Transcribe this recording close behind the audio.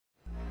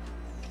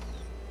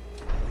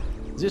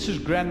This is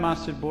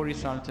Grandmaster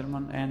Boris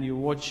Alterman and you're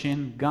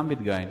watching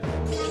Gambit Guide.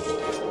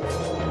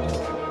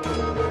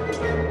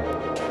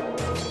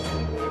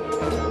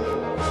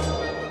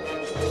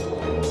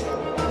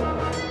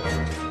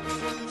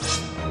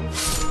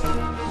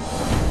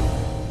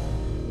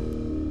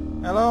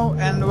 Hello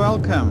and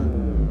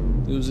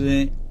welcome to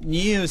the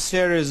new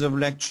series of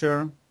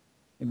lecture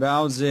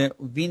about the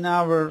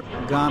Winawer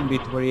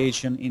Gambit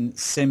variation in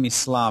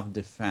semi-Slav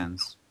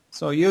defense.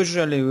 So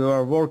usually we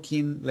are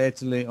working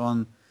lately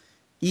on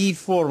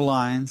E4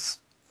 lines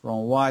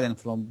from white and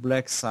from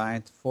black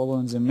side,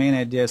 following the main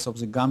ideas of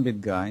the Gambit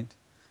Guide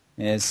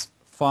as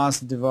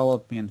fast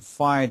developing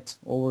fight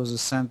over the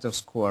center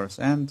squares.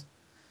 And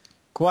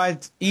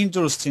quite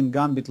interesting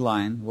Gambit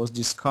line was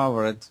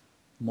discovered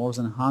more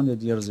than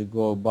 100 years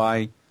ago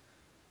by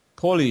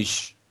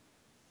Polish,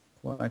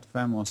 quite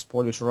famous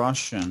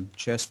Polish-Russian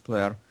chess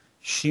player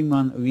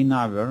Szymon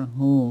Winawer,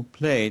 who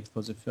played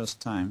for the first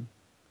time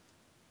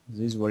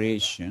this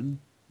variation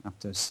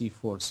after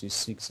c4,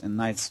 c6 and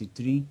knight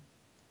c3,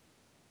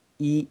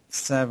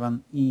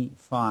 e7,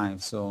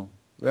 e5. So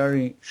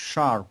very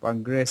sharp,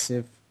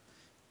 aggressive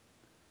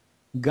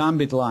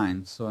gambit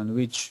line, so in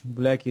which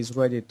black is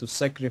ready to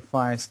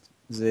sacrifice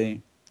the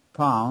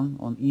pawn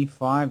on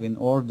e5 in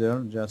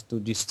order just to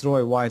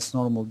destroy white's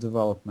normal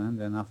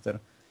development, and after,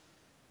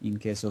 in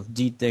case of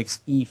d takes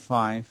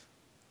e5,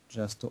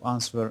 just to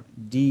answer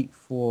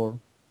d4,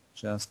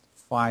 just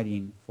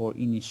fighting for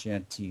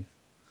initiative.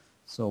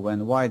 So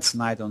when white's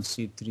knight on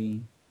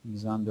c3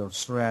 is under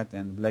threat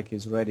and black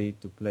is ready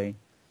to play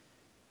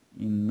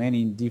in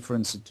many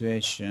different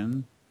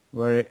situations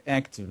very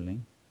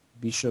actively,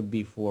 bishop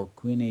b4,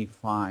 queen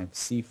a5,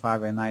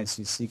 c5 and knight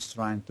c6,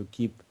 trying to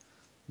keep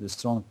the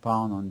strong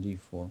pawn on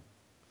d4.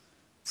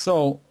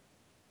 So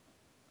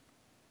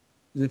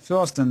the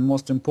first and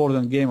most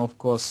important game, of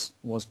course,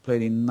 was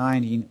played in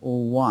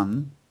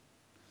 1901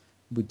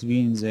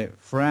 between the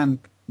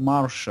Frank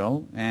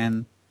Marshall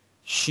and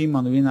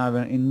Szymon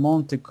Winawer in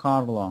Monte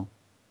Carlo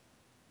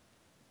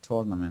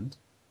tournament.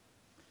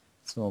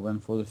 So when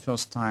for the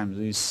first time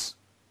this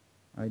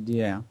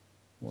idea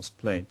was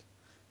played.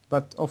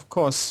 But of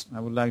course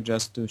I would like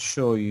just to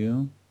show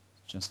you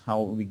just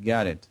how we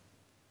got it.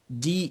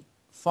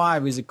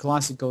 d5 is a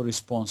classical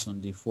response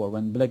on d4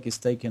 when black is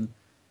taking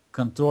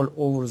control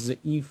over the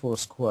e4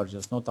 square,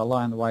 just not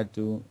allowing white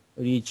to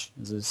reach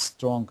the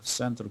strong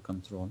center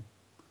control.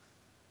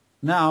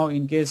 Now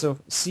in case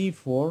of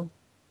c4,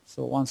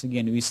 so once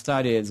again we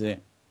studied the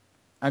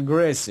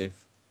aggressive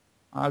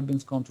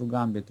Albin's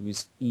counter-gambit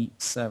with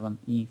e7,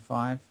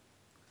 e5.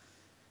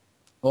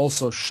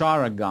 Also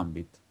Shara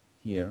gambit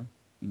here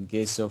in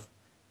case of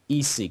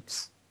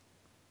e6,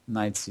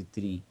 knight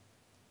c3,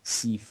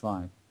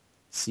 c5,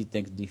 c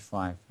takes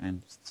d5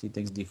 and c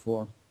takes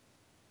d4.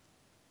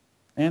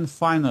 And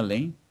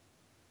finally,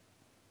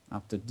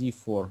 after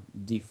d4,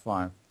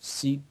 d5,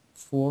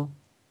 c4.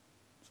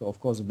 So of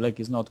course black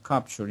is not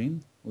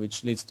capturing,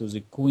 which leads to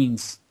the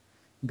queen's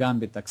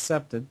gambit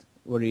accepted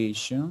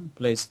variation,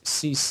 plays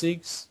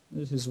c6.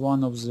 This is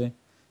one of the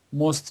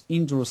most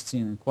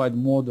interesting and quite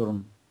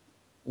modern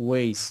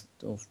ways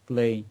of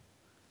play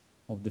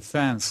of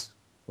defense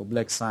for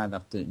black side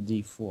after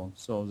d4.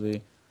 So the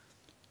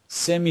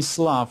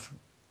semi-Slav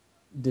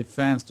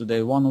defense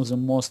today, one of the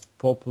most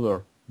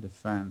popular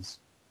defense,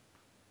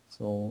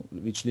 so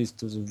which leads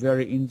to the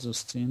very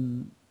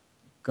interesting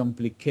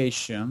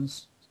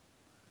complications.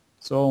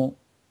 So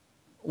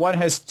what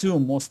has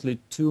mostly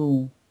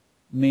two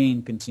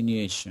main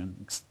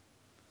continuations,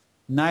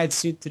 knight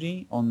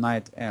c3 or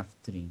knight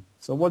f3.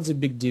 So what's the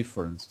big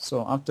difference?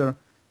 So after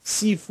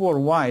c4,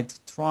 white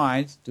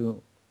tried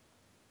to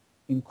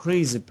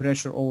increase the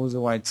pressure over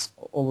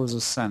the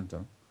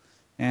center,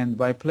 and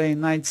by playing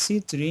knight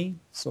c3,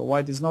 so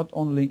white is not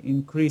only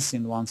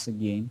increasing once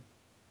again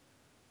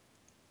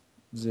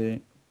the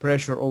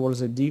pressure over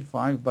the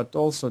d5, but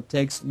also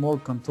takes more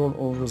control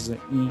over the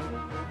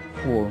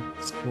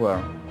e4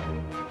 square.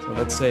 So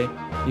let's say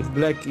if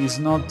black is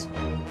not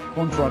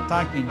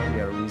counter-attacking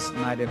here with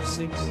knight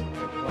f6,